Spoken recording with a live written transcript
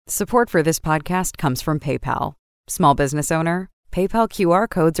Support for this podcast comes from PayPal. Small business owner? PayPal QR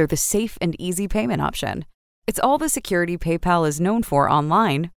codes are the safe and easy payment option. It's all the security PayPal is known for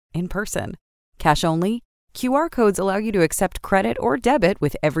online, in person. Cash only? QR codes allow you to accept credit or debit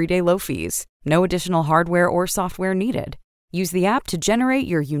with everyday low fees. No additional hardware or software needed. Use the app to generate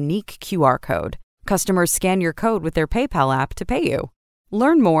your unique QR code. Customers scan your code with their PayPal app to pay you.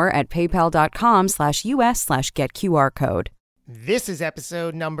 Learn more at paypal.com/us/getqrcode. This is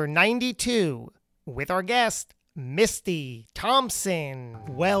episode number 92 with our guest, Misty Thompson.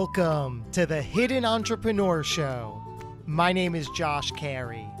 Welcome to the Hidden Entrepreneur Show. My name is Josh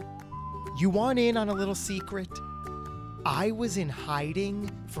Carey. You want in on a little secret? I was in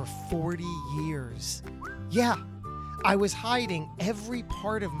hiding for 40 years. Yeah, I was hiding every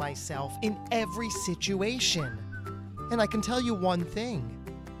part of myself in every situation. And I can tell you one thing,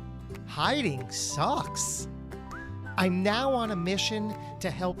 hiding sucks. I'm now on a mission to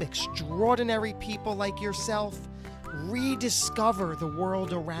help extraordinary people like yourself rediscover the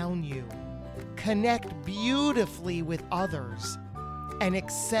world around you, connect beautifully with others, and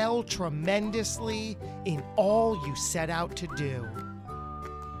excel tremendously in all you set out to do.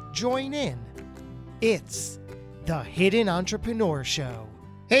 Join in. It's the Hidden Entrepreneur Show.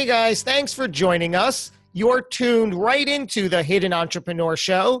 Hey guys, thanks for joining us. You're tuned right into the Hidden Entrepreneur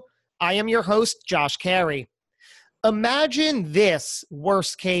Show. I am your host, Josh Carey. Imagine this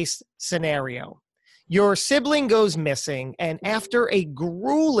worst case scenario. Your sibling goes missing, and after a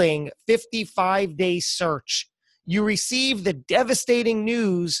grueling 55-day search, you receive the devastating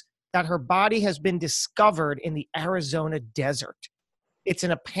news that her body has been discovered in the Arizona desert. It's an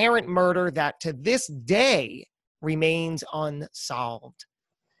apparent murder that to this day remains unsolved.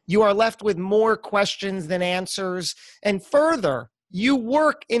 You are left with more questions than answers, and further, you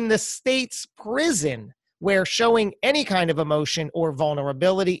work in the state's prison, where showing any kind of emotion or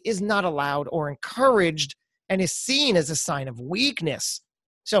vulnerability is not allowed or encouraged and is seen as a sign of weakness.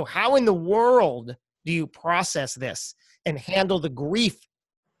 So how in the world do you process this and handle the grief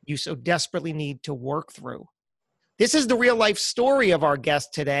you so desperately need to work through? This is the real life story of our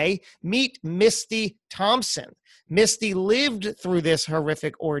guest today. Meet Misty Thompson. Misty lived through this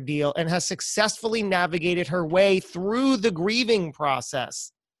horrific ordeal and has successfully navigated her way through the grieving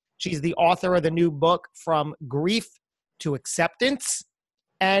process. She's the author of the new book, From Grief to Acceptance,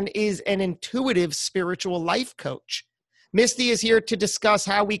 and is an intuitive spiritual life coach. Misty is here to discuss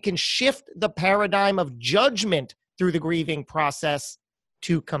how we can shift the paradigm of judgment through the grieving process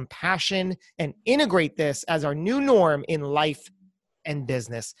to compassion and integrate this as our new norm in life and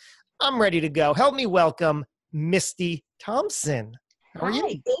business. I'm ready to go. Help me welcome Misty Thompson. How are you?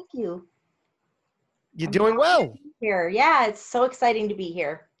 Hi, thank you. You're doing well. Here. Yeah, it's so exciting to be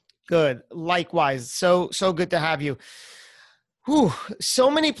here. Good. Likewise. So good to have you. Whew, so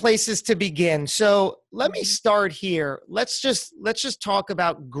many places to begin. So let me start here. Let's just talk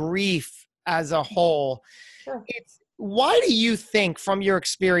about grief as a whole. Sure. Why do you think, from your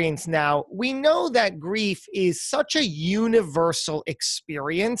experience now, we know that grief is such a universal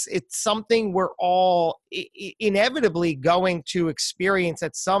experience? It's something we're all inevitably going to experience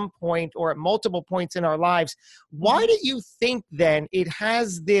at some point or at multiple points in our lives. Why do you think then it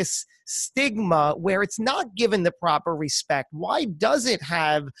has this stigma where it's not given the proper respect? Why does it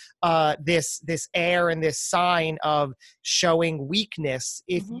have this air and this sign of showing weakness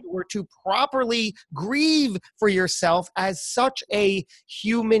if you were to properly grieve for yourself as such a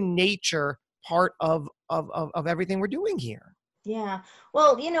human nature part of everything we're doing here? Yeah.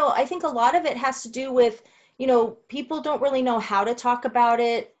 Well, I think a lot of it has to do with, people don't really know how to talk about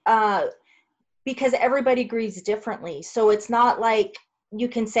it because everybody grieves differently. So it's not like you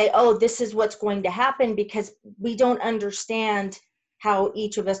can say, oh, this is what's going to happen, because we don't understand how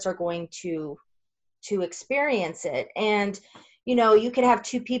each of us are going to experience it. And, you could have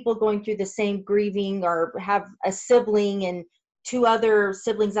two people going through the same grieving, or have a sibling and two other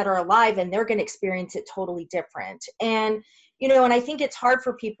siblings that are alive, and they're going to experience it totally different. And, and I think it's hard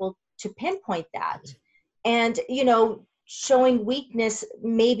for people to pinpoint that. And, showing weakness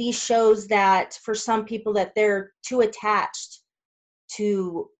maybe shows that for some people that they're too attached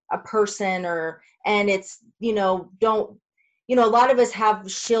to a person, and it's, a lot of us have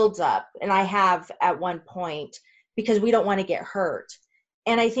shields up, and I have at one point, because we don't want to get hurt.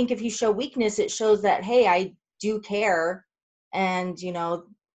 And I think if you show weakness, it shows that, hey, I do care, and,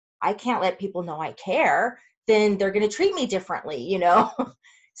 I can't let people know I care, then they're going to treat me differently,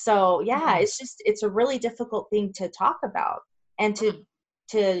 So yeah, it's a really difficult thing to talk about and to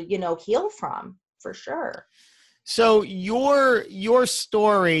heal from, for sure. So your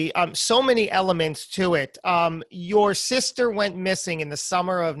story, so many elements to it. Your sister went missing in the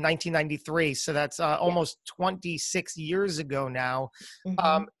summer of 1993, so that's Yeah. almost 26 years ago now.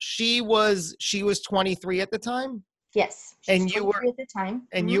 Hmm. She was 23 at the time, Yes, she was and you were 23 at the time.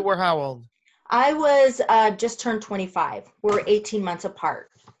 and you were how old? I was just turned 25. We're 18 months apart.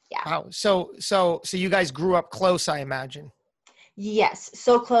 Yeah. How so you guys grew up close, I imagine. Yes,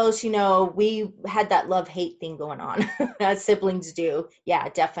 so close. We had that love-hate thing going on, as siblings do. Yeah,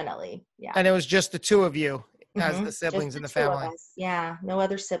 definitely. Yeah. And it was just the two of you as the Just siblings in the the two of family. us. Yeah, no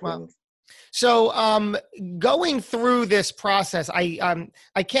other Well, siblings. so, going through this process,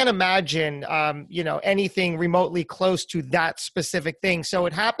 I can't imagine, anything remotely close to that specific thing. So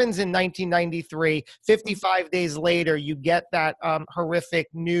it happens in 1993. 55 days later, you get that horrific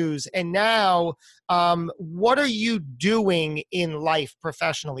news. And now, what are you doing in life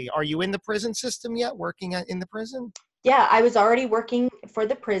professionally? Are you in the prison system yet, working in the prison? Yeah, I was already working for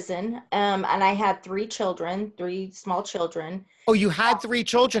the prison, and I had three children, three small children. Oh, you had three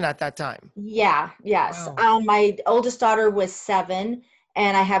children at that time. Yeah, yes. Wow. My oldest daughter was 7,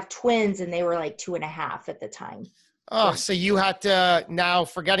 and I have twins, and they were like 2.5 at the time. Oh, So, so you had to now,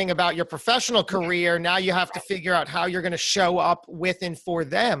 forgetting about your professional career, now you have to figure out how you're going to show up with and for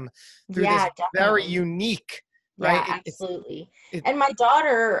them through this yeah, very definitely. unique, right? Yeah, absolutely. It, And my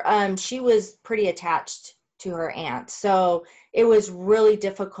daughter, she was pretty attached to her aunt. So it was really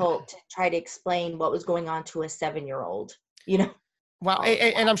difficult to try to explain what was going on to a 7-year-old, you know? Well, all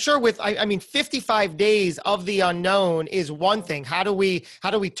the and I'm sure I mean, 55 days of the unknown is one thing. How do we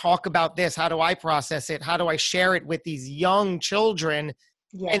talk about this? How do I process it? How do I share it with these young children?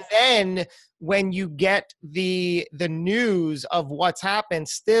 And Yes. then when you get the news of what's happened,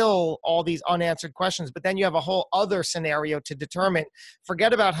 still all these unanswered questions, but then you have a whole other scenario to determine.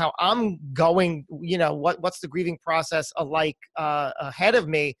 Forget about how I'm going, what's the grieving process like ahead of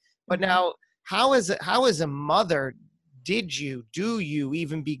me, but Mhm. now how is a mother do you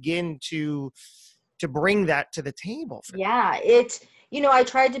even begin to bring that to the table for them? Yeah, I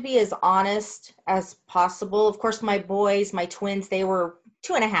tried to be as honest as possible. Of course, my boys, my twins, they were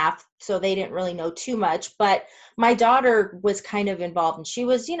 2.5, so they didn't really know too much. But my daughter was kind of involved, and she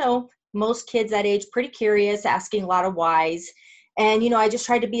was, most kids that age, pretty curious, asking a lot of whys. And, I just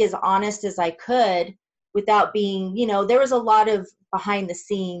tried to be as honest as I could without being, there was a lot of behind the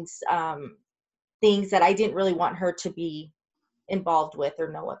scenes things that I didn't really want her to be involved with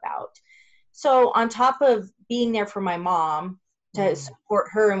or know about. So on top of being there for my mom to Mm. support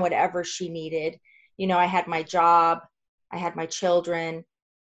her in whatever she needed, I had my job, I had my children,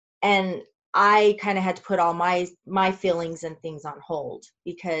 and I kind of had to put all my feelings and things on hold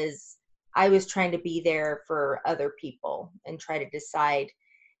because I was trying to be there for other people and try to decide,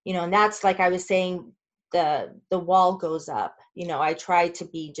 and that's like I was saying, the wall goes up. I try to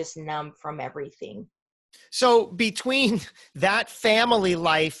be just numb from everything. So between that family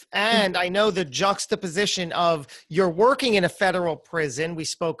life and I know the juxtaposition of you're working in a federal prison, we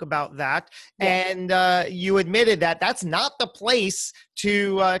spoke about that, Yes. and you admitted that that's not the place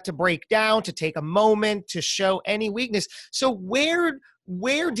to break down, to take a moment, to show any weakness. So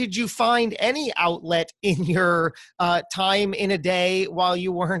where did you find any outlet in your time in a day while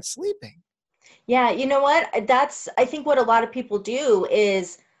you weren't sleeping? Yeah, you know what? I think what a lot of people do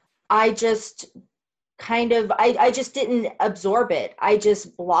is I just I just didn't absorb it. I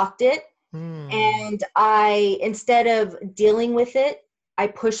just blocked it. Hmm. And instead of dealing with it, I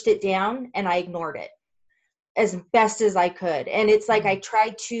pushed it down and I ignored it as best as I could. And it's like I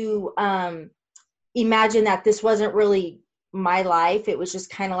tried to imagine that this wasn't really my life. It was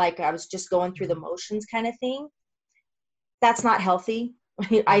just kind of like I was just going through the motions kind of thing. That's not healthy.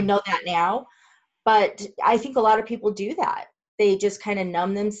 I know that now. But I think a lot of people do that. They just kind of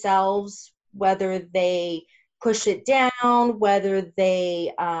numb themselves, whether they push it down, whether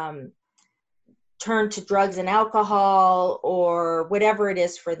they turn to drugs and alcohol or whatever it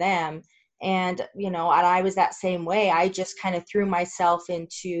is for them. And I was that same way. I just kind of threw myself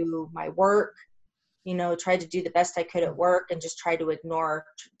into my work, tried to do the best I could at work and just tried to ignore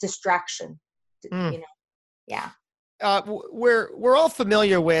distraction, Hmm. you know. Yeah. We're all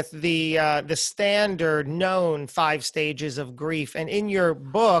familiar with the standard known 5 stages of grief, and in your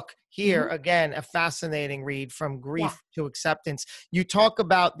book here Hmm. again, a fascinating read, From Yeah. Grief to Acceptance. You talk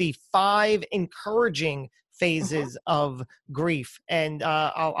about the 5 encouraging Hmm. phases of grief, and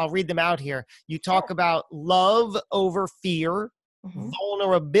I'll read them out here. You talk Sure. about love over fear, Hmm.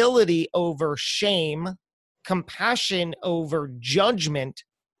 vulnerability over shame, compassion over judgment,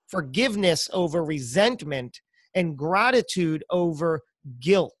 forgiveness over resentment, and gratitude over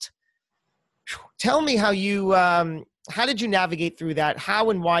guilt. Tell me how did you navigate through that? How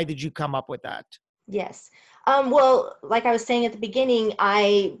and why did you come up with that? Yes. Well, like I was saying at the beginning,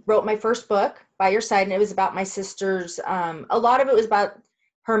 I wrote my first book, By Your Side, and it was about my sister's. A lot of it was about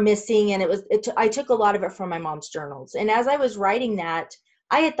her missing, and I took a lot of it from my mom's journals. And as I was writing that,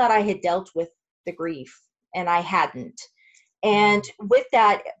 I had thought I had dealt with the grief, and I hadn't. And with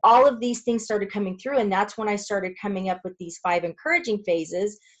that, all of these things started coming through, and that's when I started coming up with these 5 encouraging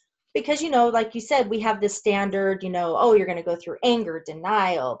phases. Because, like you said, we have this standard, oh, you're going to go through anger,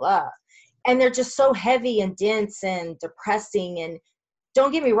 denial, blah. And they're just so heavy and dense and depressing. And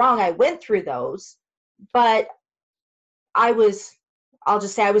don't get me wrong, I went through those, but I'll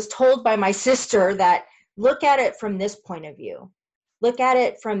just say I was told by my sister that look at it from this point of view. Look at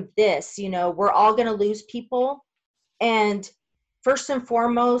it from this, we're all going to lose people. And first and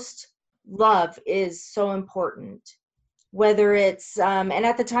foremost, love is so important. Whether it's, and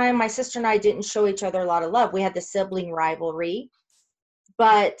at the time, my sister and I didn't show each other a lot of love. We had the sibling rivalry.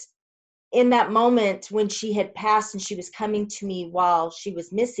 But in that moment when she had passed and she was coming to me while she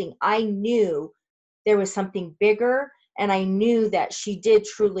was missing, I knew there was something bigger. And I knew that she did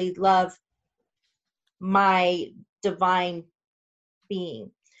truly love my divine being.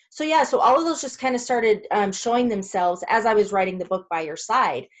 So yeah, so all of those just kind of started showing themselves as I was writing the book By Your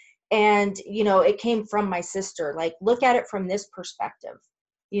Side. And, it came from my sister, like, look at it from this perspective.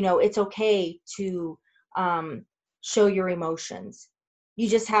 It's okay to show your emotions. You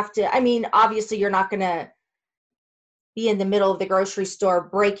just have to, obviously you're not going to be in the middle of the grocery store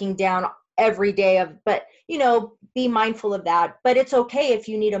breaking down every day but, be mindful of that. But it's okay if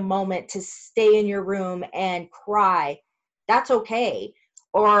you need a moment to stay in your room and cry. That's okay.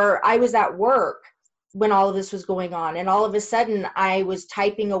 Or I was at work when all of this was going on, and all of a sudden I was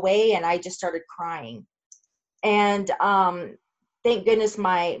typing away and I just started crying. And thank goodness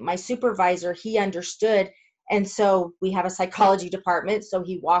my supervisor, he understood. And so we have a psychology department. So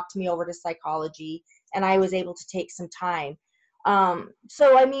he walked me over to psychology and I was able to take some time.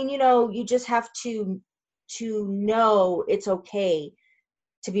 So, you just have to know it's okay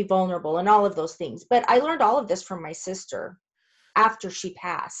to be vulnerable and all of those things. But I learned all of this from my sister after she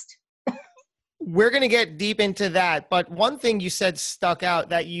passed. We're going to get deep into that, but one thing you said stuck out,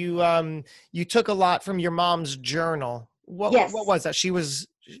 that you took a lot from your mom's journal. Yes. What was that? She was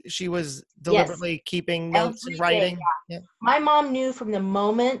deliberately keeping notes and writing. Yeah. My mom knew from the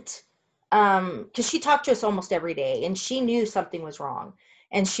moment, because she talked to us almost every day, and she knew something was wrong.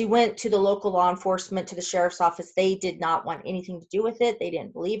 And she went to the local law enforcement, to the sheriff's office. They did not want anything to do with it. They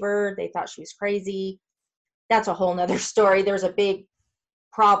didn't believe her. They thought she was crazy. That's a whole nother story. There's a big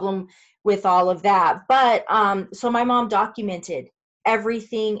problem with all of that. But so my mom documented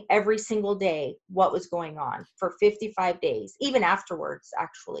everything, every single day, what was going on for 55 days, even afterwards,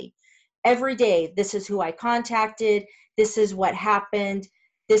 actually. Every day, this is who I contacted. This is what happened.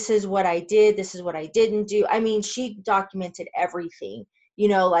 This is what I did. This is what I didn't do. She documented everything,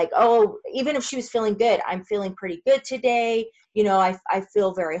 like, oh, even if she was feeling good, I'm feeling pretty good today. I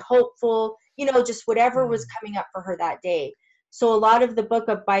feel very hopeful, just whatever was coming up for her that day. So a lot of the book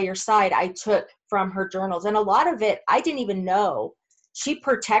of By Your Side, I took from her journals, and a lot of it, I didn't even know. She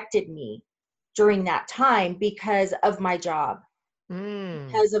protected me during that time because of my job,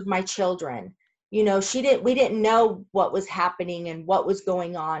 because of my children. We didn't know what was happening and what was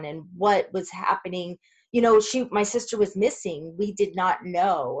going on and what was happening. My sister was missing. We did not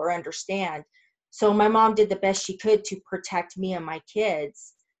know or understand. So my mom did the best she could to protect me and my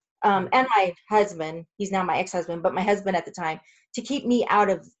kids. And my husband, he's now my ex-husband, but my husband at the time, to keep me out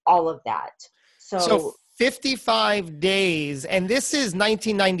of all of that. So 55 days, and this is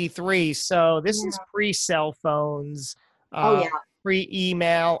 1993. So this is pre-cell phones,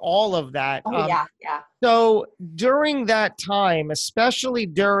 pre-email, all of that. Yeah. So during that time, especially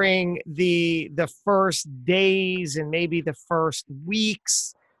during the first days and maybe the first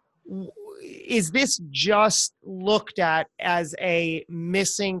weeks, is this just looked at as a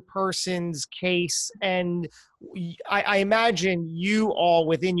missing persons case? And I imagine you all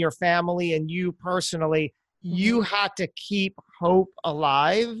within your family and you personally, you had to keep hope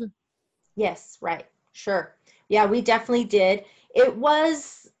alive. Yes, right. Sure. Yeah, we definitely did. It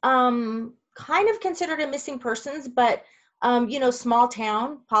was kind of considered a missing persons, but small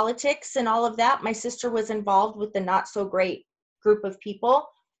town politics and all of that. My sister was involved with the not so great group of people.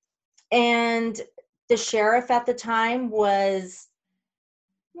 And the sheriff at the time was,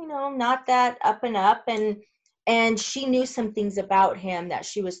 not that up and up. And she knew some things about him that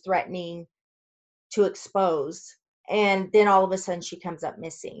she was threatening to expose. And then all of a sudden she comes up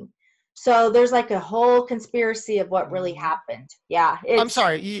missing. So there's like a whole conspiracy of what really happened. Yeah, I'm it's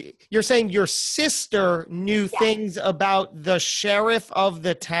sorry. You're saying your sister knew yeah, things about the sheriff of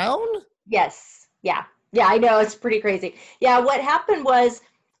the town? yes, yeah, yeah. I know it's pretty crazy. Yeah, what happened was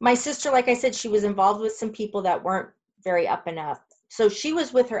my sister, like I said, she was involved with some people that weren't very up and up. So she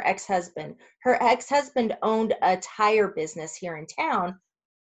was with her ex-husband. Her ex-husband owned a tire business here in town,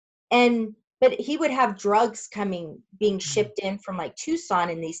 and but he would have drugs being shipped in from like Tucson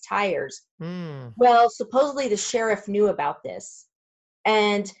in these tires. Mm. Well, supposedly the sheriff knew about this,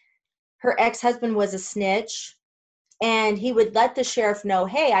 and her ex-husband was a snitch, and he would let the sheriff know,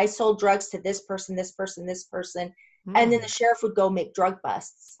 hey, I sold drugs to this person, this person, this person, and then the Mm. sheriff would go make drug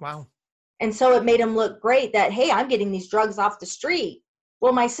busts. Wow. And so it made him look great that, hey, I'm getting these drugs off the street.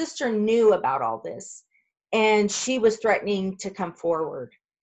 Well, my sister knew about all this, and she was threatening to come forward.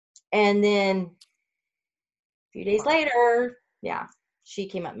 And then a few days Wow. later, yeah, she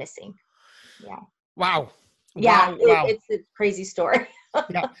came up missing. Yeah. Wow. Yeah, Wow. Wow. it's a crazy story.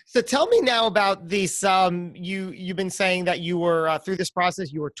 Yeah. So tell me now about this. You've been saying that you were through this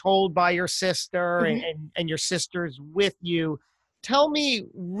process. You were told by your sister, and, Mhm. and your sister's with you. Tell me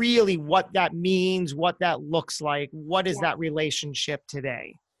really what that means, what that looks like. What is Yeah. that relationship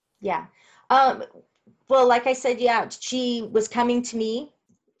today? Yeah. Um, well, like I said, yeah, she was coming to me.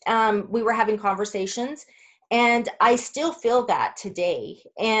 We were having conversations, and I still feel that today.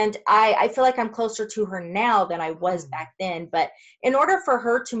 And I feel like I'm closer to her now than I was Mm. back then. But in order for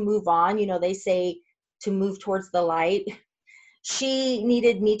her to move on, they say to move towards the light. She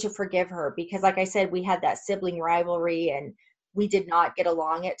needed me to forgive her because, like I said, we had that sibling rivalry and we did not get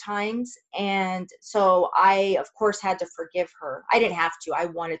along at times. And so I, of course, had to forgive her. I didn't have to, I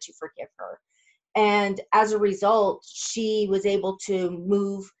wanted to forgive her. And as a result, she was able to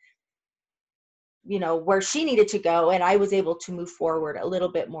move, where she needed to go. And I was able to move forward a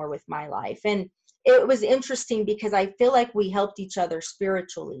little bit more with my life. And it was interesting because I feel like we helped each other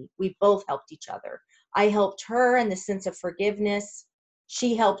spiritually. We both helped each other. I helped her in the sense of forgiveness.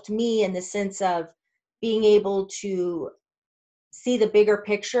 She helped me in the sense of being able to see the bigger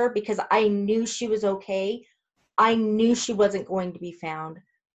picture because I knew she was okay. I knew she wasn't going to be found,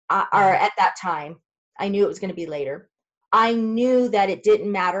 or Mm. at that time. I knew it was going to be later. I knew that it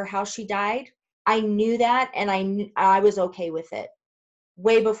didn't matter how she died. I knew that, and I was okay with it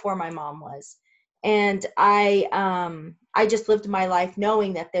way before my mom was. And I just lived my life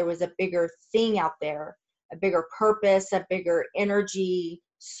knowing that there was a bigger thing out there, a bigger purpose, a bigger energy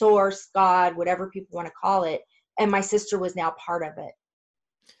source, God, whatever people want to call it. And my sister was now part of it,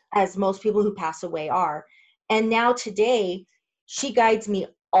 as most people who pass away are. And now today, she guides me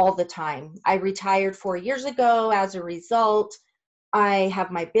all the time. I retired 4 years ago as a result. I have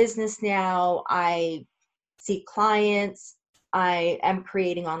my business now. I see clients. I am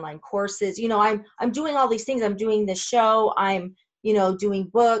creating online courses. I'm doing all these things. I'm doing this show. I'm, doing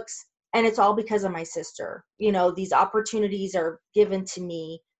books, and it's all because of my sister. These opportunities are given to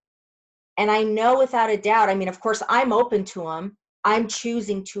me, and I know without a doubt, I mean, of course, I'm open to them. I'm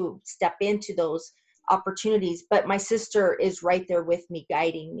choosing to step into those opportunities, but my sister is right there with me,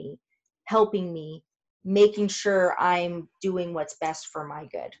 guiding me, helping me, making sure I'm doing what's best for my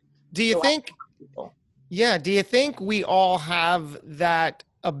good. Do you So I think? can help people. Yeah. Do you think we all have that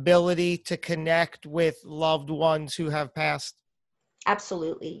ability to connect with loved ones who have passed?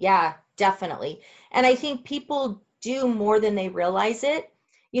 Absolutely. Yeah, definitely. And I think people do more than they realize it.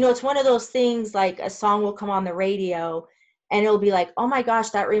 It's one of those things like a song will come on the radio and it'll be like, oh my gosh,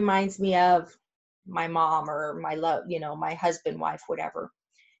 that reminds me of my mom or my love, my husband, wife, whatever.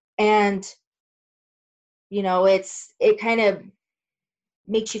 And, it kind of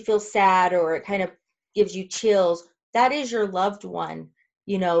makes you feel sad or it kind of gives you chills. That is your loved one,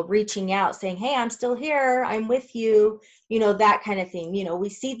 reaching out saying, hey, I'm still here, I'm with you, that kind of thing. We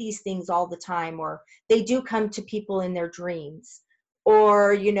see these things all the time, or they do come to people in their dreams,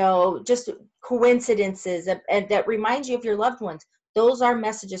 or just coincidences and that reminds you of your loved ones. Those are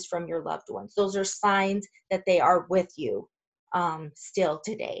messages from your loved ones. Those are signs that they are with you still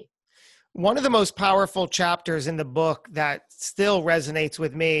today. One of the most powerful chapters in the book that still resonates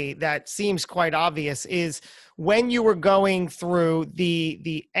with me, that seems quite obvious, is when you were going through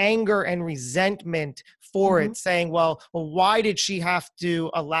the anger and resentment for Hmm. it, saying, well, why did she have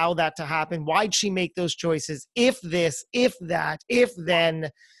to allow that to happen? Why'd she make those choices? If this, if that, if then.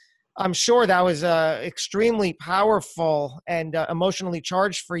 I'm sure that was extremely powerful and emotionally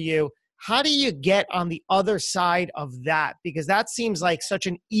charged for you. How do you get on the other side of that? Because that seems like such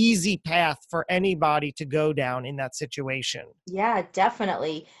an easy path for anybody to go down in that situation. Yeah,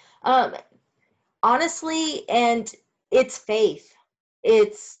 definitely. Um, Honestly, and it's faith.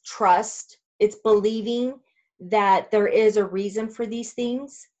 it's trust, it's believing that there is a reason for these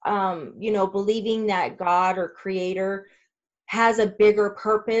things. Believing that God or creator has a bigger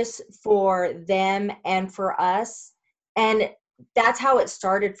purpose for them and for us. And that's how it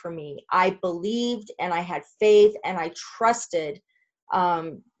started for me. I believed and I had faith and I trusted,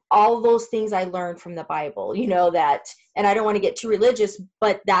 all those things I learned from the Bible, that, and I don't want to get too religious,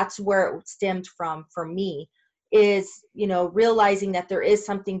 but that's where it stemmed from for me, is, realizing that there is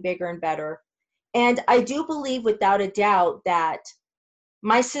something bigger and better. And I do believe without a doubt that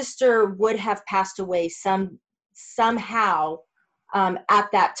my sister would have passed away somehow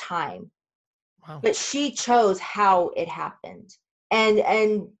at that time. Wow. But she chose how it happened. And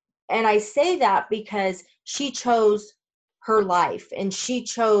I say that because she chose her life, and she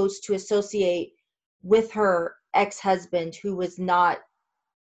chose to associate with her ex-husband, who was not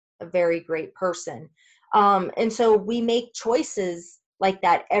a very great person. And so we make choices like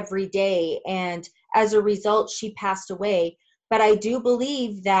that every day. And as a result, she passed away. But I do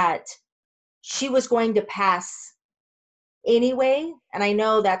believe that she was going to pass anyway. And I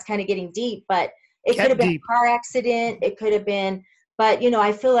know that's kind of getting deep, but it could have been a car accident. It could have been, but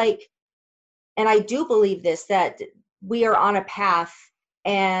I feel like, and I do believe this, that we are on a path,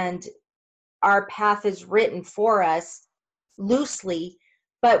 and our path is written for us loosely,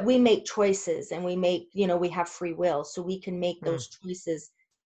 but we make choices, and we have free will, so we can make those choices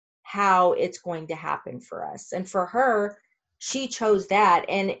how it's going to happen for us. And for her, she chose that.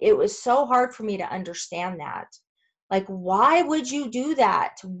 And it was so hard for me to understand that. Like, why would you do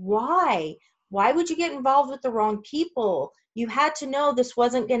that? Why would you get involved with the wrong people? You had to know this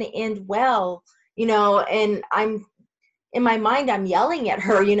wasn't going to end well, and in my mind, I'm yelling at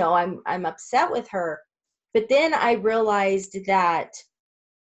her, I'm upset with her. But then I realized that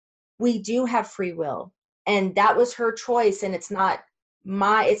we do have free will, and that was her choice. And it's not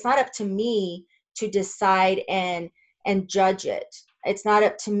up to me to decide and judge it. It's not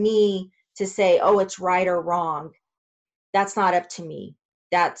up to me to say, oh, it's right or wrong. That's not up to me.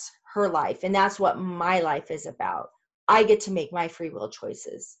 That's her life. And that's what my life is about. I get to make my free will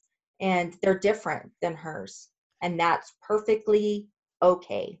choices, and they're different than hers. And that's perfectly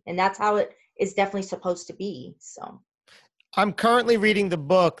okay. And that's how it is definitely supposed to be. So I'm currently reading the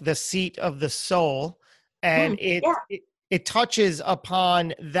book, The Seat of the Soul, and it touches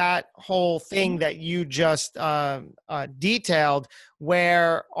upon that whole thing that you just detailed,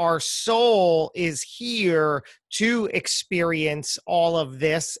 where our soul is here to experience all of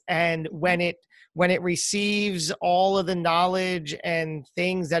this. And when it receives all of the knowledge and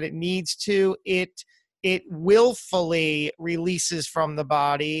things that it needs to, it willfully releases from the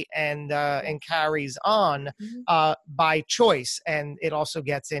body and carries on by choice. And it also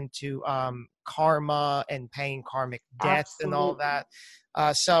gets into karma and paying karmic debts and all that.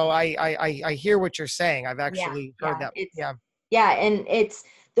 So I hear what you're saying. I've actually heard that. Yeah. And it's,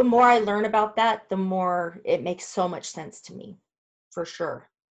 the more I learn about that, the more it makes so much sense to me, for sure.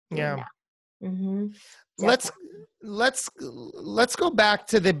 Yeah. Mm-hmm. Let's go back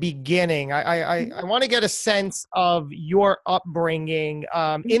to the beginning. I want to get a sense of your upbringing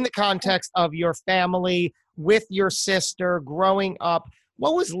in the context of your family, with your sister growing up.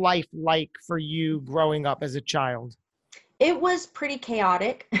 What was life like for you growing up as a child? It was pretty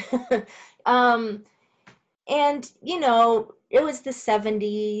chaotic. And it was the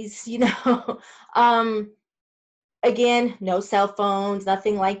 70s, again, no cell phones,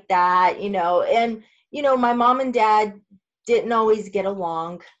 nothing like that, and my mom and dad didn't always get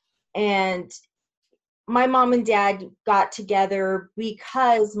along. And my mom and dad got together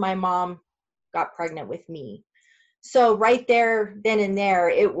because my mom got pregnant with me. So right there, then and there,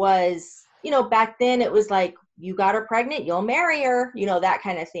 it was, back then it was like, you got her pregnant, you'll marry her, that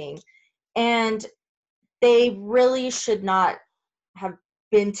kind of thing. And they really should not have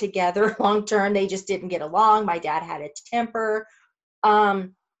been together long term. They just didn't get along. My dad had a temper.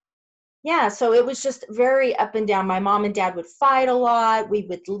 So it was just very up and down. My mom and dad would fight a lot. We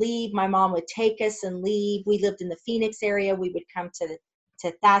would leave. My mom would take us and leave. We lived in the Phoenix area. We would come to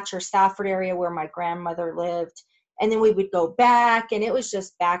Thatcher, Stafford area where my grandmother lived. And then we would go back, and it was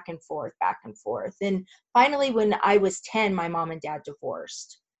just back and forth, back and forth. And finally, when I was 10, my mom and dad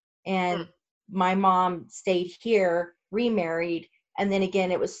divorced. And my mom stayed here, remarried. And then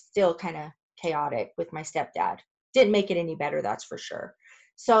again, it was still kind of chaotic with my stepdad. Didn't make it any better, that's for sure.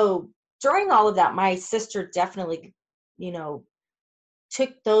 So during all of that, my sister definitely,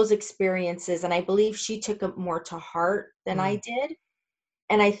 took those experiences, and I believe she took it more to heart than I did.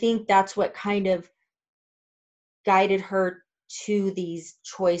 And I think that's what kind of guided her to these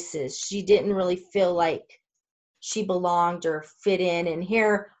choices. She didn't really feel like she belonged or fit in. And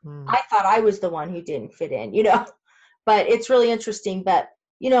here Mm. I thought I was the one who didn't fit in, but it's really interesting. But,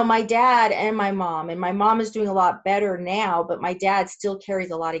 my dad and my mom is doing a lot better now, but my dad still carries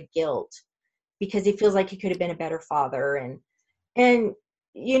a lot of guilt because he feels like he could have been a better father. And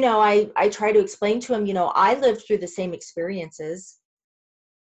I try to explain to him, I lived through the same experiences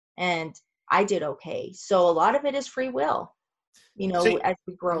and I did okay. So a lot of it is free will, So, as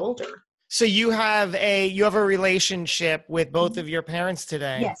we grow older. so you have a relationship with both of your parents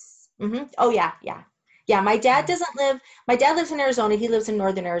today. Yes. Oh yeah. Yeah. Yeah. My dad lives in Arizona. He lives in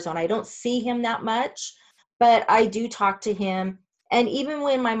Northern Arizona. I don't see him that much, but I do talk to him. And even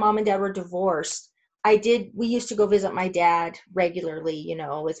when my mom and dad were divorced, we used to go visit my dad regularly,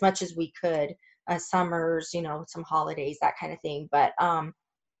 as much as we could, summers, some holidays, that kind of thing. But,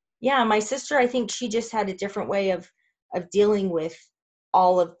 yeah, my sister, I think she just had a different way of dealing with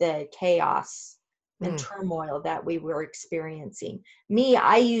all of the chaos and turmoil that we were experiencing. Me,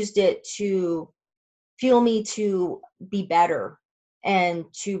 I used it to fuel me to be better and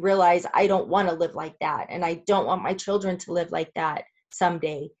to realize I don't want to live like that. And I don't want my children to live like that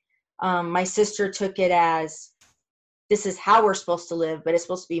someday. My sister took it as this is how we're supposed to live, but it's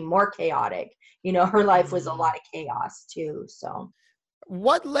supposed to be more chaotic. Her life was a lot of chaos too. So.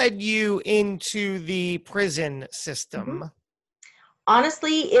 What led you into the prison system?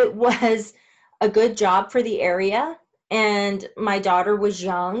 Honestly, it was a good job for the area, and my daughter was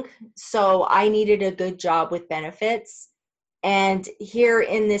young, so I needed a good job with benefits. And here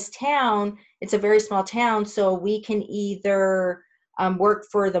in this town, it's a very small town, so we can either work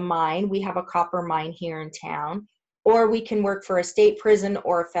for the mine. We have a copper mine here in town, or we can work for a state prison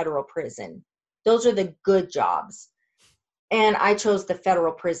or a federal prison. Those are the good jobs. And I chose the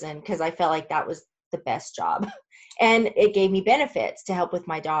federal prison because I felt like that was the best job. And it gave me benefits to help with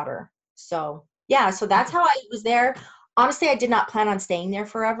my daughter. So, yeah, so that's how I was there. Honestly, I did not plan on staying there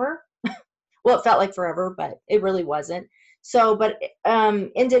forever. Well, it felt like forever, but it really wasn't. So, but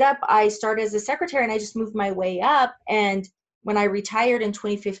ended up, I started as a secretary and I just moved my way up. And when I retired in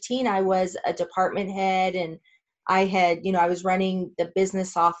 2015, I was a department head and I had, I was running the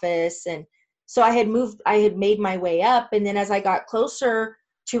business office. And so I had made my way up. And then as I got closer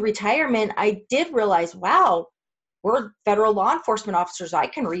to retirement, I did realize, wow, we're federal law enforcement officers. I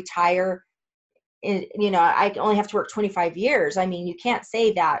can retire I only have to work 25 years. I mean, you can't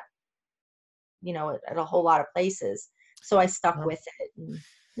say that, at a whole lot of places. So I stuck with it. And,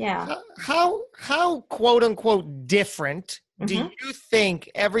 yeah. How quote unquote different do you think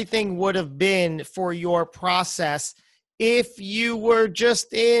everything would have been for your process if you were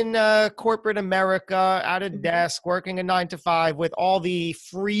just in corporate America at a desk working a 9 to 5 with all the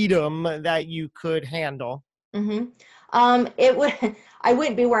freedom that you could handle? I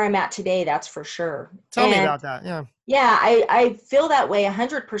wouldn't be where I'm at today. That's for sure. Tell me about that. Yeah. Yeah, I feel that way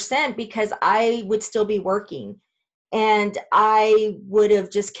 100% because I would still be working and I would have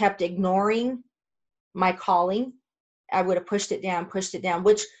just kept ignoring my calling. I would have pushed it down,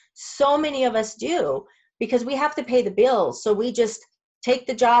 which so many of us do because we have to pay the bills. So we just take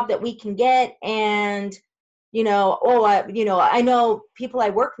the job that we can get and, I know people I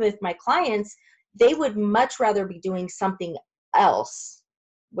work with, my clients, they would much rather be doing something else,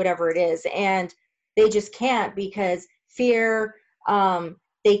 whatever it is. And they just can't because fear,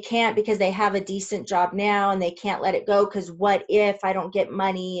 they can't because they have a decent job now and they can't let it go because what if I don't get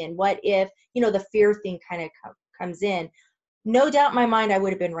money and what if, the fear thing kind of comes in. No doubt in my mind, I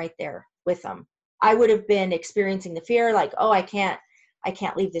would have been right there with them. I would have been experiencing the fear like, oh, I can't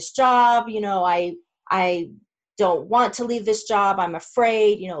leave this job. I don't want to leave this job. I'm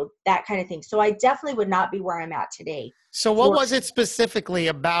afraid, that kind of thing. So I definitely would not be where I'm at today. So what was it specifically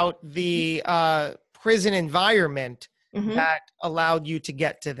about the prison environment that allowed you to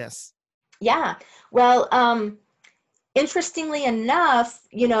get to this? Yeah. Well, interestingly enough,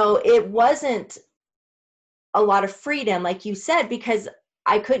 it wasn't a lot of freedom, like you said, because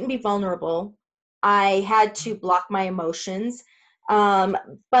I couldn't be vulnerable. I had to block my emotions.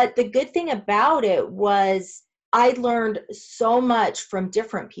 But the good thing about it was I learned so much from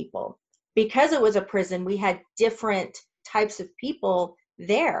different people. Because it was a prison, we had different types of people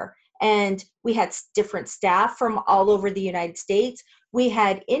there. And we had different staff from all over the United States. We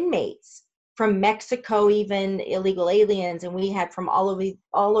had inmates from Mexico, even illegal aliens, and we had from all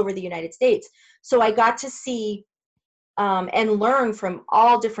over the United States. So I got to see and learn from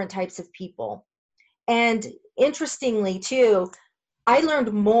all different types of people. And interestingly, too, I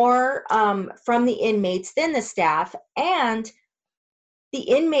learned more from the inmates than the staff. And the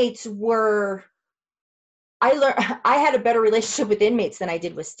inmates I had a better relationship with inmates than I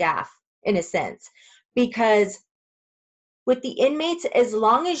did with staff, in a sense, because with the inmates, as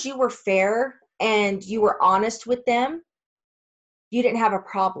long as you were fair and you were honest with them, you didn't have a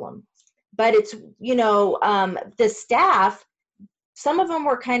problem. But it's, the staff, some of them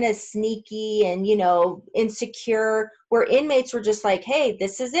were kind of sneaky and, insecure, where inmates were just like, hey,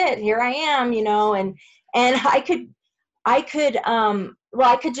 this is it. Here I am, and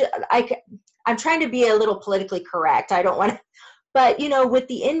I'm trying to be a little politically correct. I don't want to, but, with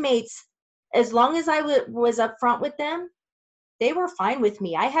the inmates, as long as I was upfront with them, they were fine with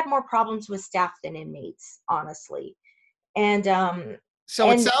me. I had more problems with staff than inmates, honestly. And, so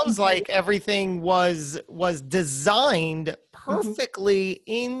it sounds like everything was designed perfectly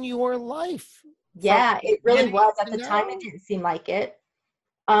in your life. Yeah, it really was. At the time, it didn't seem like it.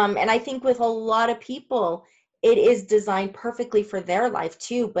 And I think with a lot of people, it is designed perfectly for their life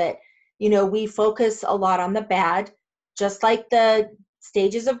too. But, we focus a lot on the bad, just like the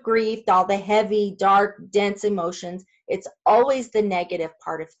stages of grief, all the heavy, dark, dense emotions. It's always the negative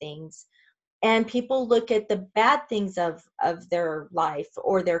part of things. And people look at the bad things of their life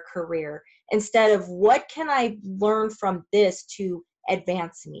or their career instead of, what can I learn from this to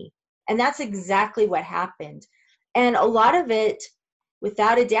advance me? And that's exactly what happened. And a lot of it,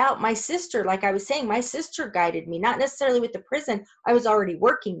 without a doubt, my sister, like I was saying, my sister guided me, not necessarily with the prison. I was already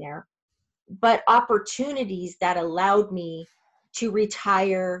working there, but opportunities that allowed me to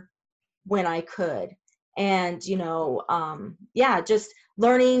retire when I could. And, just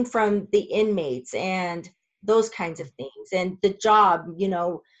learning from the inmates and those kinds of things. And the job,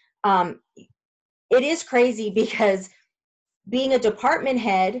 it is crazy because being a department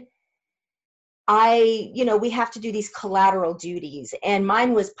head, we have to do these collateral duties, and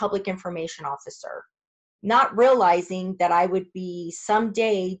mine was public information officer, not realizing that I would be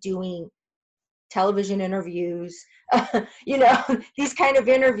someday doing television interviews, these kind of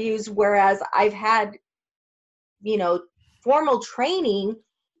interviews, whereas I've had, formal training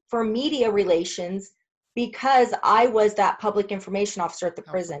for media relations because I was that public information officer at the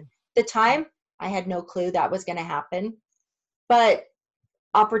prison. At the time, I had no clue that was going to happen, but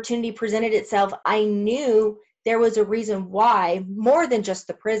opportunity presented itself. I knew there was a reason why, more than just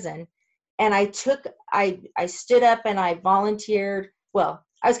the prison. And I stood up and I volunteered. Well,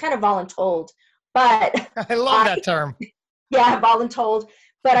 I was kind of voluntold, but I love that term. Yeah, voluntold.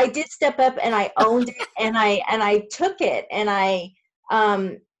 But I did step up and I owned it, and I took it, and I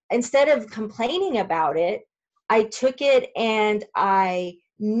instead of complaining about it, I took it, and I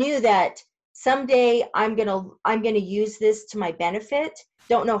knew that someday I'm gonna use this to my benefit.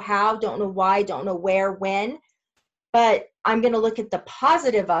 Don't know how, don't know why, don't know where, when, but I'm gonna look at the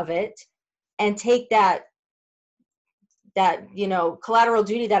positive of it and take that collateral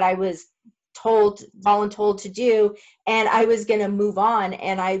duty that I was voluntold to do, and I was going to move on,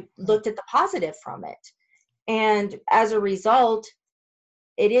 and I looked at the positive from it. And as a result,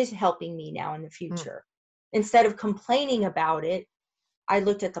 it is helping me now in the future. Instead of complaining about it, I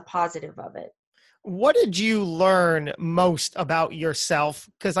looked at the positive of it. What did you learn most about yourself?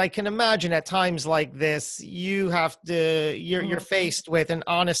 Because I can imagine at times like this, you're faced with an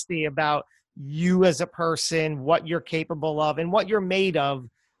honesty about you as a person, what you're capable of, and what you're made of.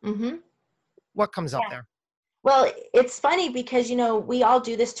 Mm-hmm. What comes up there? Well, it's funny because, we all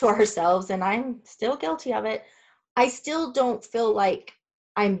do this to ourselves, and I'm still guilty of it. I still don't feel like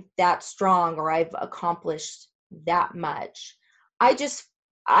I'm that strong or I've accomplished that much. I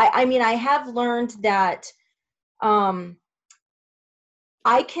have learned that I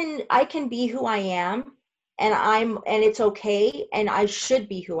can be who I am, and it's okay, and I should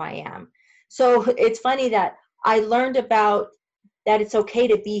be who I am. So it's funny that I learned about that it's okay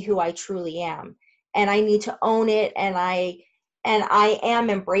to be who I truly am, and I need to own it, and I am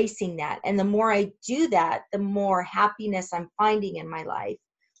embracing that. And the more I do that, the more happiness I'm finding in my life.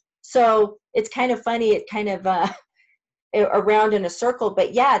 So it's kind of funny, it kind of around in a circle,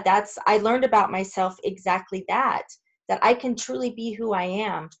 but yeah, I learned about myself exactly that I can truly be who I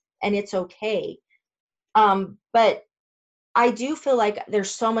am, and it's okay. But I do feel like there's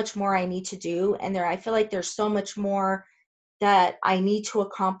so much more I need to do, and I feel like there's so much more that I need to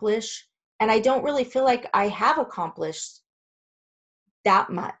accomplish. And I don't really feel like I have accomplished that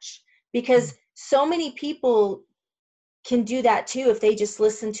much, because so many people can do that too if they just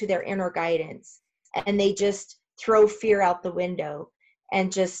listen to their inner guidance and they just throw fear out the window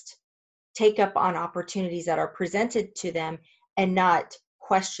and just take up on opportunities that are presented to them and not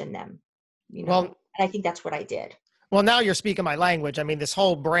question them. And I think that's what I did. Well, now you're speaking my language. I mean, this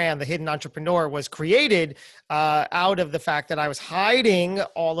whole brand, The Hidden Entrepreneur, was created out of the fact that I was hiding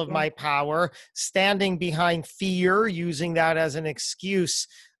all of my power, standing behind fear, using that as an excuse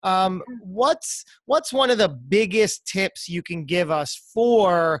What's one of the biggest tips you can give us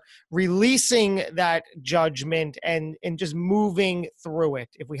for releasing that judgment and just moving through it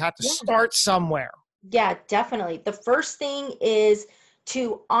if we had to Yeah. start somewhere? Yeah, definitely. The first thing is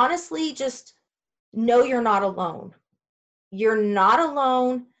to honestly just know you're not alone. You're not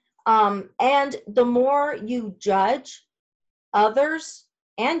alone. And the more you judge others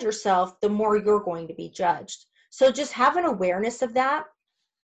and yourself, the more you're going to be judged. So just have an awareness of that.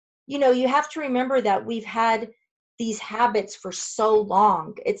 You have to remember that we've had these habits for so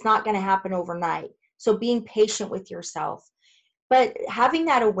long. It's not going to happen overnight. So being patient with yourself, but having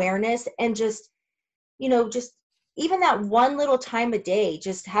that awareness and just even that one little time a day,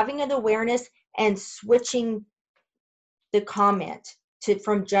 just having an awareness and switching the comment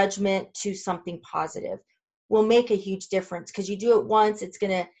from judgment to something positive will make a huge difference, because you do it once, it's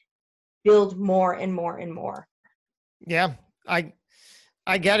going to build more and more and more. Yeah, I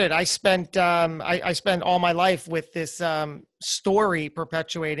get it. I spent all my life with this story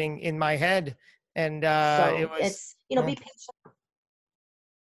perpetuating in my head, and So it was. it's, be patient.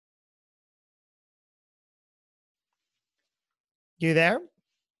 You there?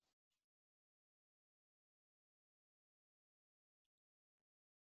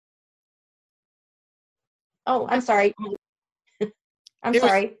 Oh, I'm sorry. I'm It was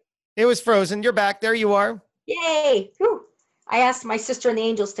sorry. it was frozen. You're back. There you are. Yay. Whew. I asked my sister and the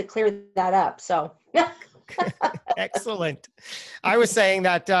angels to clear that up. So Excellent. I was saying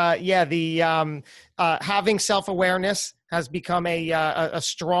that, the having self-awareness has become a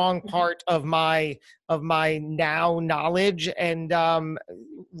strong part of my now knowledge, and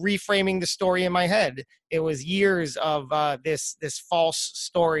reframing the story in my head. It was years of this false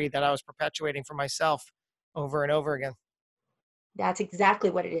story that I was perpetuating for myself over and over again. that's exactly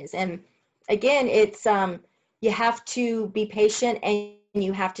what it is. And again, it's you have to be patient, and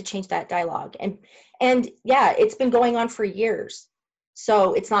you have to change that dialogue. And yeah, it's been going on for years.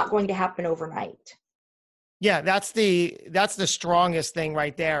 So it's not going to happen overnight. Yeah, that's the strongest thing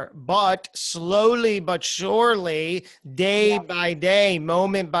right there. But slowly but surely, day Yeah. by day,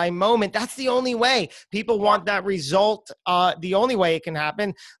 moment by moment, that's the only way. People want that result. The only way it can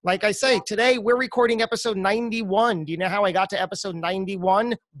happen. Like I say, today we're recording episode 91. Do you know how I got to episode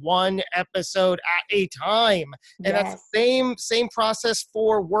 91? One episode at a time. And that's Yes. the same process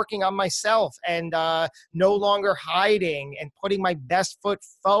for working on myself, and no longer hiding and putting my best foot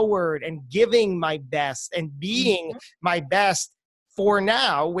forward and giving my best and being my best for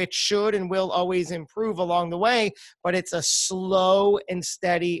now, which should and will always improve along the way. But it's a slow and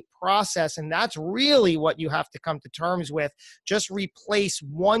steady process. And that's really what you have to come to terms with. Just replace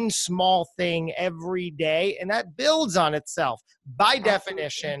one small thing every day, and that builds on itself. By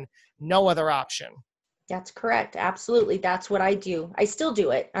definition, no other option. That's correct. Absolutely. That's what I do. I still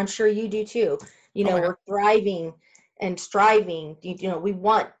do it. I'm sure you do too. Oh, yeah. We're thriving and striving. We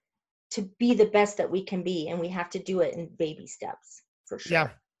want to be the best that we can be, and we have to do it in baby steps for sure. Yeah,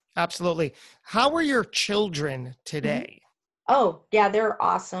 absolutely. How are your children today? Oh, yeah, they're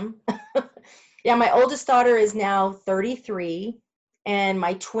awesome. Yeah, my oldest daughter is now 33, and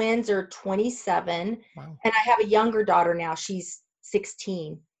my twins are 27. Wow. And I have a younger daughter now. She's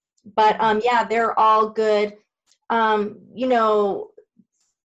 16. But yeah, they're all good. My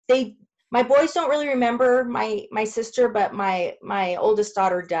boys don't really remember my sister, but my oldest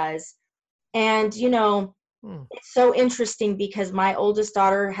daughter does. And it's so interesting because my oldest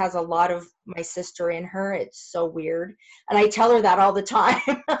daughter has a lot of my sister in her. It's so weird. And I tell her that all the time.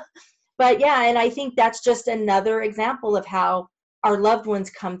 But yeah, and I think that's just another example of how our loved ones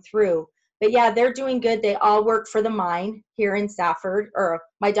come through. But yeah, they're doing good. They all work for the mine here in Stafford, or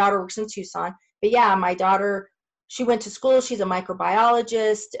my daughter works in Tucson. But yeah, my daughter, she went to school. She's a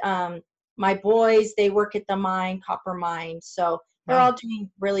microbiologist. My boys, they work at the mine, copper mine. So they're all doing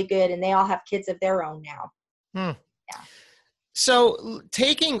really good, and they all have kids of their own now. Yeah. So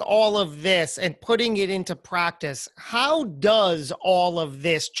taking all of this and putting it into practice, how does all of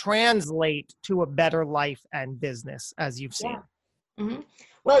this translate to a better life and business, as you've seen? Yeah. Mm-hmm.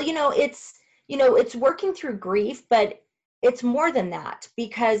 Well, it's working through grief, but it's more than that,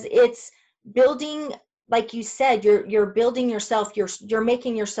 because it's building, like you said, you're building yourself, you're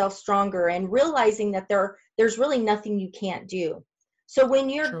making yourself stronger, and realizing that there's really nothing you can't do. So when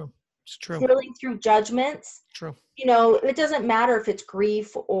you're feeling through judgments, it doesn't matter if it's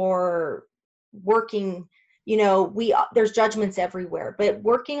grief or working, there's judgments everywhere, but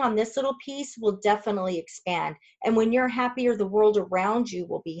working on this little piece will definitely expand. And when you're happier, the world around you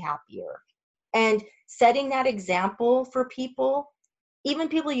will be happier. And setting that example for people, even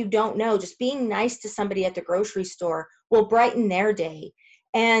people you don't know, just being nice to somebody at the grocery store will brighten their day.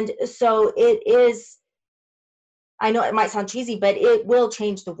 And so it is, I know it might sound cheesy, but it will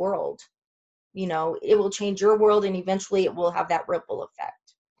change the world. You know, it will change your world, and eventually it will have that ripple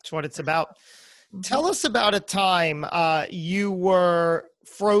effect. That's what it's about. Mhm. Tell us about a time you were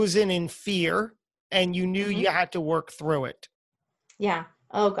frozen in fear and you knew Mhm. you had to work through it. Yeah.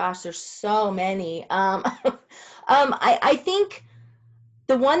 Oh gosh, there's so many. I think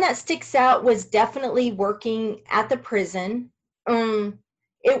the one that sticks out was definitely working at the prison.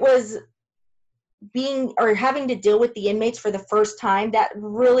 It was being or having to deal with the inmates for the first time. That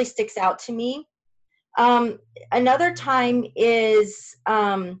really sticks out to me. Um, Another time is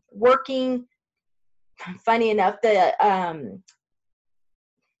working. Funny enough, that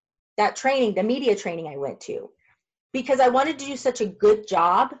training, the media training I went to, because I wanted to do such a good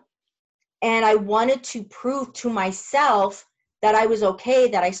job, and I wanted to prove to myself that I was okay,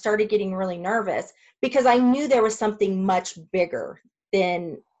 that I started getting really nervous because I knew there was something much bigger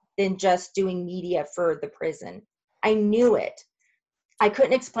than just doing media for the prison. I knew it. I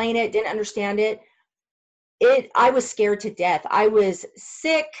couldn't explain it, didn't understand it. I was scared to death. I was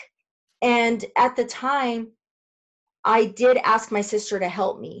sick, and at the time I did ask my sister to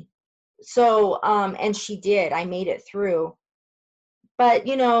help me. So and she did. I made it through. But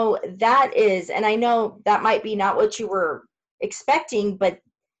you know, that is, and I know that might be not what you were expecting, but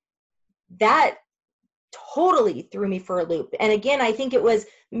that totally threw me for a loop. And again, I think it was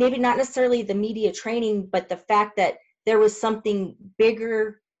maybe not necessarily the media training, but the fact that there was something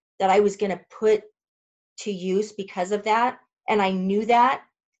bigger that I was going to put to use because of that. And I knew that.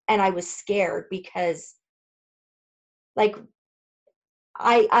 And I was scared because, like,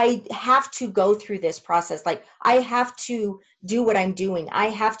 I have to go through this process. Like, I have to do what I'm doing. I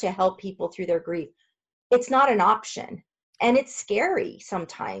have to help people through their grief. It's not an option. And it's scary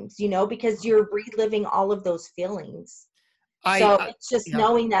sometimes, you know, because you're reliving all of those feelings. So it's just Yeah.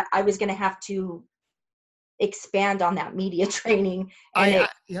 knowing that I was going to have to expand on that media training. And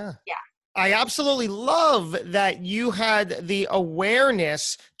Yeah. yeah. I absolutely love that you had the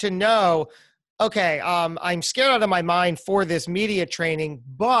awareness to know, okay, I'm scared out of my mind for this media training,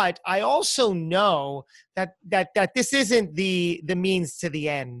 but I also know that this isn't the means to the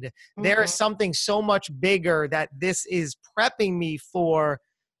end. There is Mm-mm. something so much bigger that this is prepping me for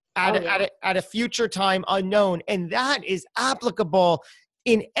Oh, yeah. at a future time unknown. And that is applicable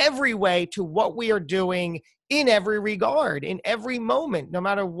in every way to what we are doing in every regard, in every moment, no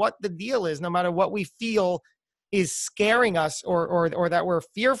matter what the deal is, no matter what we feel is scaring us or that we're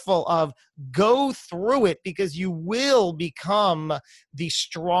fearful of. Go through it, because you will become the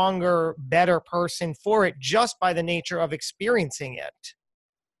stronger, better person for it just by the nature of experiencing it.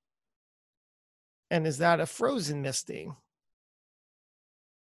 And is that a frozen Misty?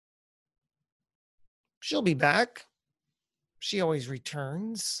 She'll be back. She always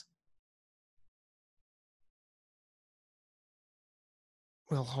returns.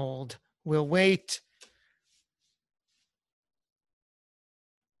 We'll hold. We'll wait.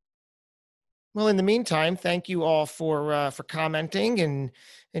 Well, in the meantime, thank you all for commenting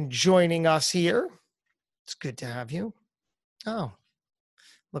and joining us here. It's good to have you. Oh,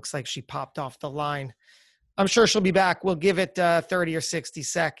 looks like she popped off the line. I'm sure she'll be back. We'll give it 30 or 60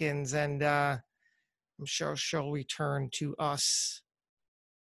 seconds, and I'm sure she'll return to us.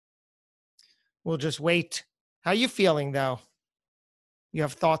 We'll just wait. How you feeling, though? You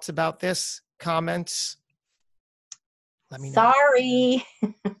have thoughts about this? Comments? Let me know. Sorry.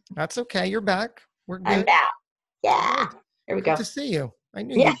 That's okay. You're back. We're good. I'm back. Yeah. Good. There we Good go. to see you. I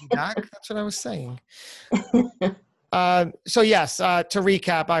knew Yeah. you'd be back. That's what I was saying. So yes, to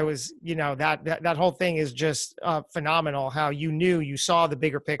recap, I was, that whole thing is just phenomenal. How you saw the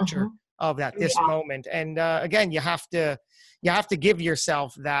bigger picture Mhm. of this Yeah. moment, and again, you have to give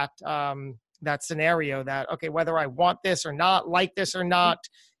yourself that scenario that, okay, whether I want this or not, like this or not,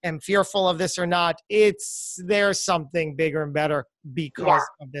 am fearful of this or not, there's something bigger and better Yeah. because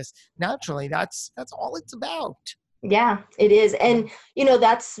of this. Naturally, that's all it's about. Yeah, it is. And you know,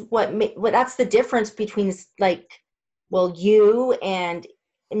 that's that's the difference between like, well, you and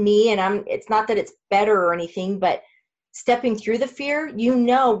me, and it's not that it's better or anything, but stepping through the fear, you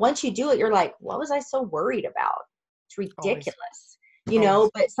know, once you do it, you're like, what was I so worried about? It's Always, ridiculous. You always. know,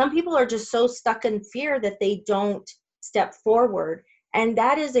 but some people are just so stuck in fear that they don't step forward. And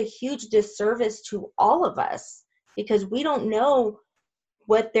that is a huge disservice to all of us because we don't know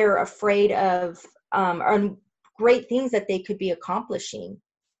what they're afraid of, and great things that they could be accomplishing,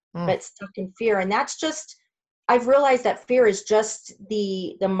 Mm, but stuck in fear. And that's just, I've realized that fear is just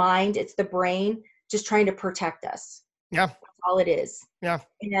the mind, it's the brain just trying to protect us. yeah, That's all it is. yeah.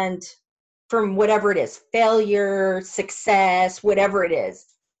 And from whatever it is, failure, success, whatever it is.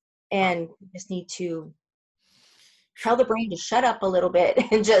 And you just need to tell the brain to shut up a little bit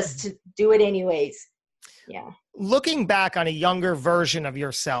and just to do it anyways. Yeah. Looking back on a younger version of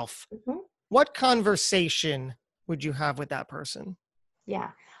yourself, Mm-hmm. what conversation would you have with that person?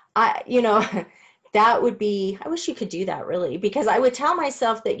 Yeah. That would be, I wish you could do that really, because I would tell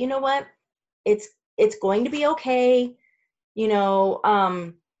myself that, you know what, it's going to be okay.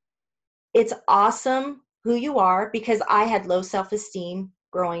 It's awesome who you are, because I had low self-esteem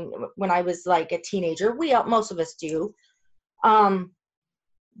growing when I was like a teenager. Most of us do.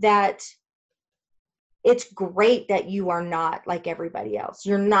 That it's great that you are not like everybody else.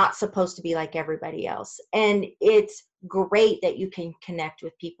 You're not supposed to be like everybody else. And it's great that you can connect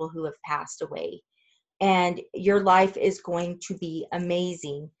with people who have passed away. And your life is going to be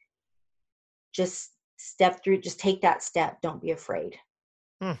amazing. Just just take that step. Don't be afraid.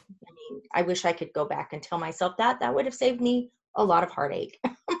 Hmm. I mean, I wish I could go back and tell myself that. That would have saved me a lot of heartache.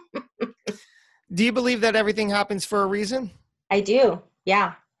 Do you believe that everything happens for a reason? I do.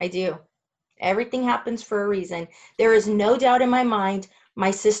 Yeah, I do. Everything happens for a reason. There is no doubt in my mind, my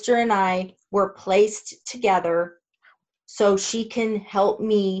sister and I were placed together so she can help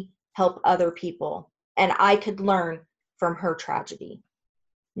me help other people. And I could learn from her tragedy.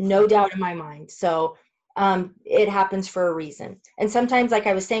 No doubt in my mind. So it happens for a reason. And sometimes, like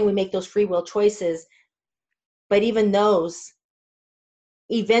I was saying, we make those free will choices, but even those,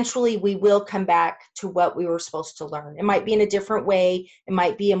 eventually we will come back to what we were supposed to learn. It might be in a different way. It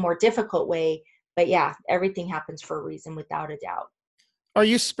might be a more difficult way, but yeah, everything happens for a reason, without a doubt. Are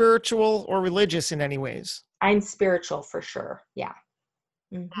you spiritual or religious in any ways? I'm spiritual for sure. Yeah.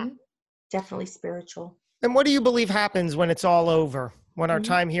 Definitely spiritual. And what do you believe happens when it's all over, when our Mhm.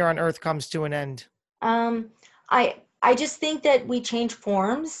 time here on earth comes to an end? I just think that we change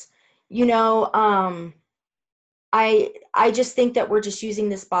forms, you know. I just think that we're just using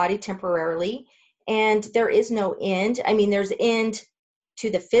this body temporarily, and there is no end. I mean, there's end to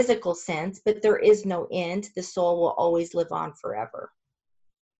the physical sense, but there is no end. The soul will always live on forever.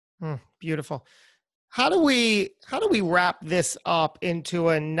 Beautiful. How do we wrap this up into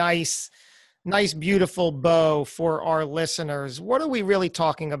a nice, beautiful bow for our listeners? What are we really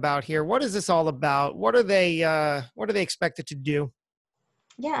talking about here? What is this all about? What are they expected to do?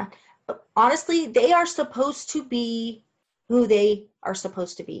 Yeah. Honestly, they are supposed to be who they are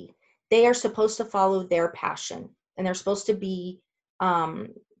supposed to be. They are supposed to follow their passion, and they're supposed to be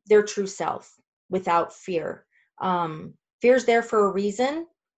their true self without fear. Fear's there for a reason,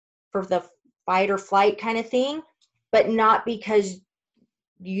 for the fight or flight kind of thing, but not because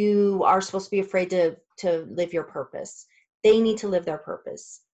you are supposed to be afraid to live your purpose. They need to live their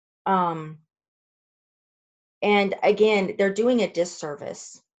purpose. And again, they're doing a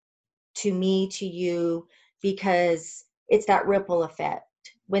disservice to me, to you, because it's that ripple effect.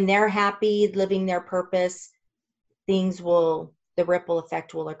 When they're happy living their purpose, the ripple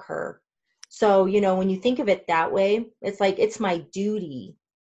effect will occur. So, when you think of it that way, it's like, it's my duty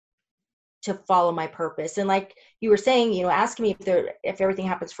to follow my purpose. And like you were saying, asking me if everything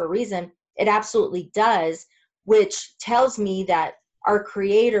happens for a reason, it absolutely does, which tells me that our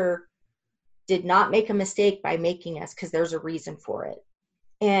Creator did not make a mistake by making us, because there's a reason for it.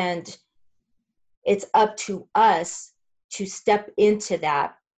 And it's up to us to step into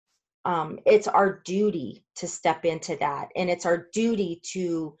that. It's our duty to step into that. And it's our duty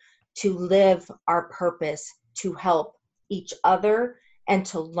to live our purpose, to help each other and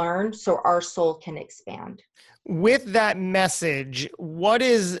to learn so our soul can expand. With that message, what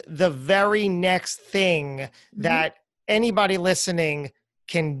is the very next thing that anybody listening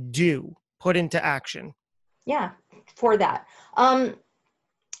can do, put into action? Yeah, for that.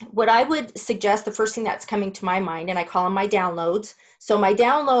 What I would suggest, the first thing that's coming to my mind, and I call them my downloads. So my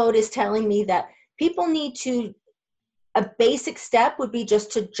download is telling me that people need to, a basic step would be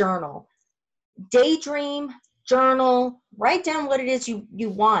just to journal, daydream, journal, write down what it is you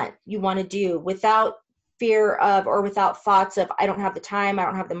want to do, without fear of, or without thoughts of, I don't have the time, I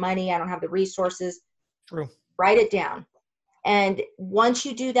don't have the money, I don't have the resources. True. Write it down. And once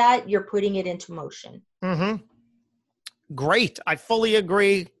you do that, you're putting it into motion. Great. I fully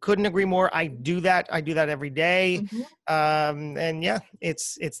agree. Couldn't agree more. I do that every day. And yeah,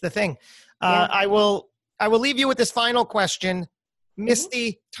 it's the thing. Yeah. I will leave you with this final question.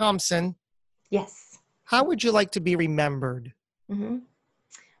 Misty Thompson. Yes. How would you like to be remembered?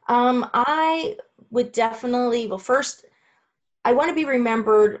 I would definitely, well, first, I want to be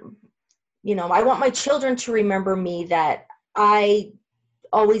remembered, I want my children to remember me, that I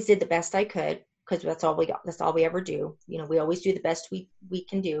always did the best I could, because that's all we ever do. We always do the best we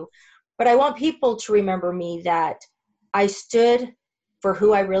can do. But I want people to remember me that I stood for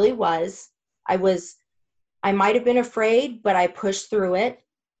who I really was. I might have been afraid, but I pushed through it,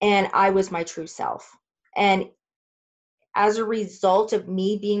 and I was my true self. And as a result of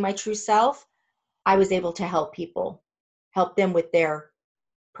me being my true self, I was able to help people, help them with their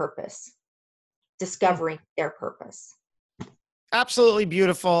purpose, discovering their purpose. Absolutely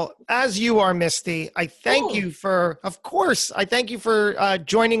beautiful. As you are, Misty, I thank you for, of course, I thank you for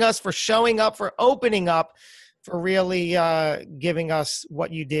joining us, for showing up, for opening up, for really giving us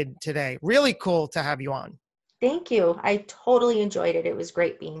what you did today. Really cool to have you on. Thank you. I totally enjoyed it. It was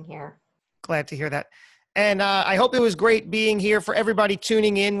great being here. Glad to hear that. And I hope it was great being here for everybody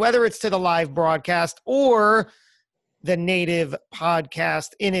tuning in, whether it's to the live broadcast or the native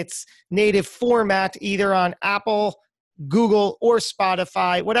podcast in its native format, either on Apple, Google, or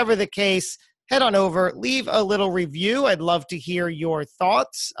Spotify. Whatever the case, head on over, leave a little review. I'd love to hear your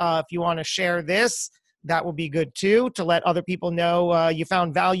thoughts. If you want to share this, that will be good too, to let other people know you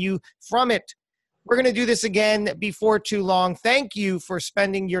found value from it. We're going to do this again before too long. Thank you for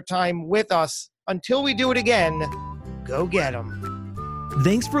spending your time with us. Until we do it again, go get 'em.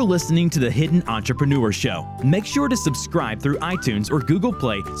 Thanks for listening to the Hidden Entrepreneur Show. Make sure to subscribe through iTunes or Google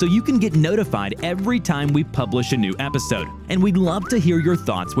Play so you can get notified every time we publish a new episode. And we'd love to hear your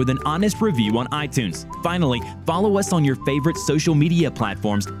thoughts with an honest review on iTunes. Finally, follow us on your favorite social media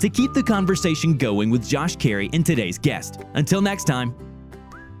platforms to keep the conversation going with Josh Carey and today's guest. Until next time.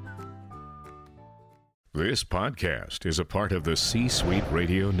 This podcast is a part of the C-Suite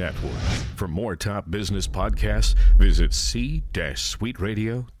Radio Network. For more top business podcasts, visit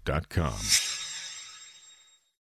c-suiteradio.com.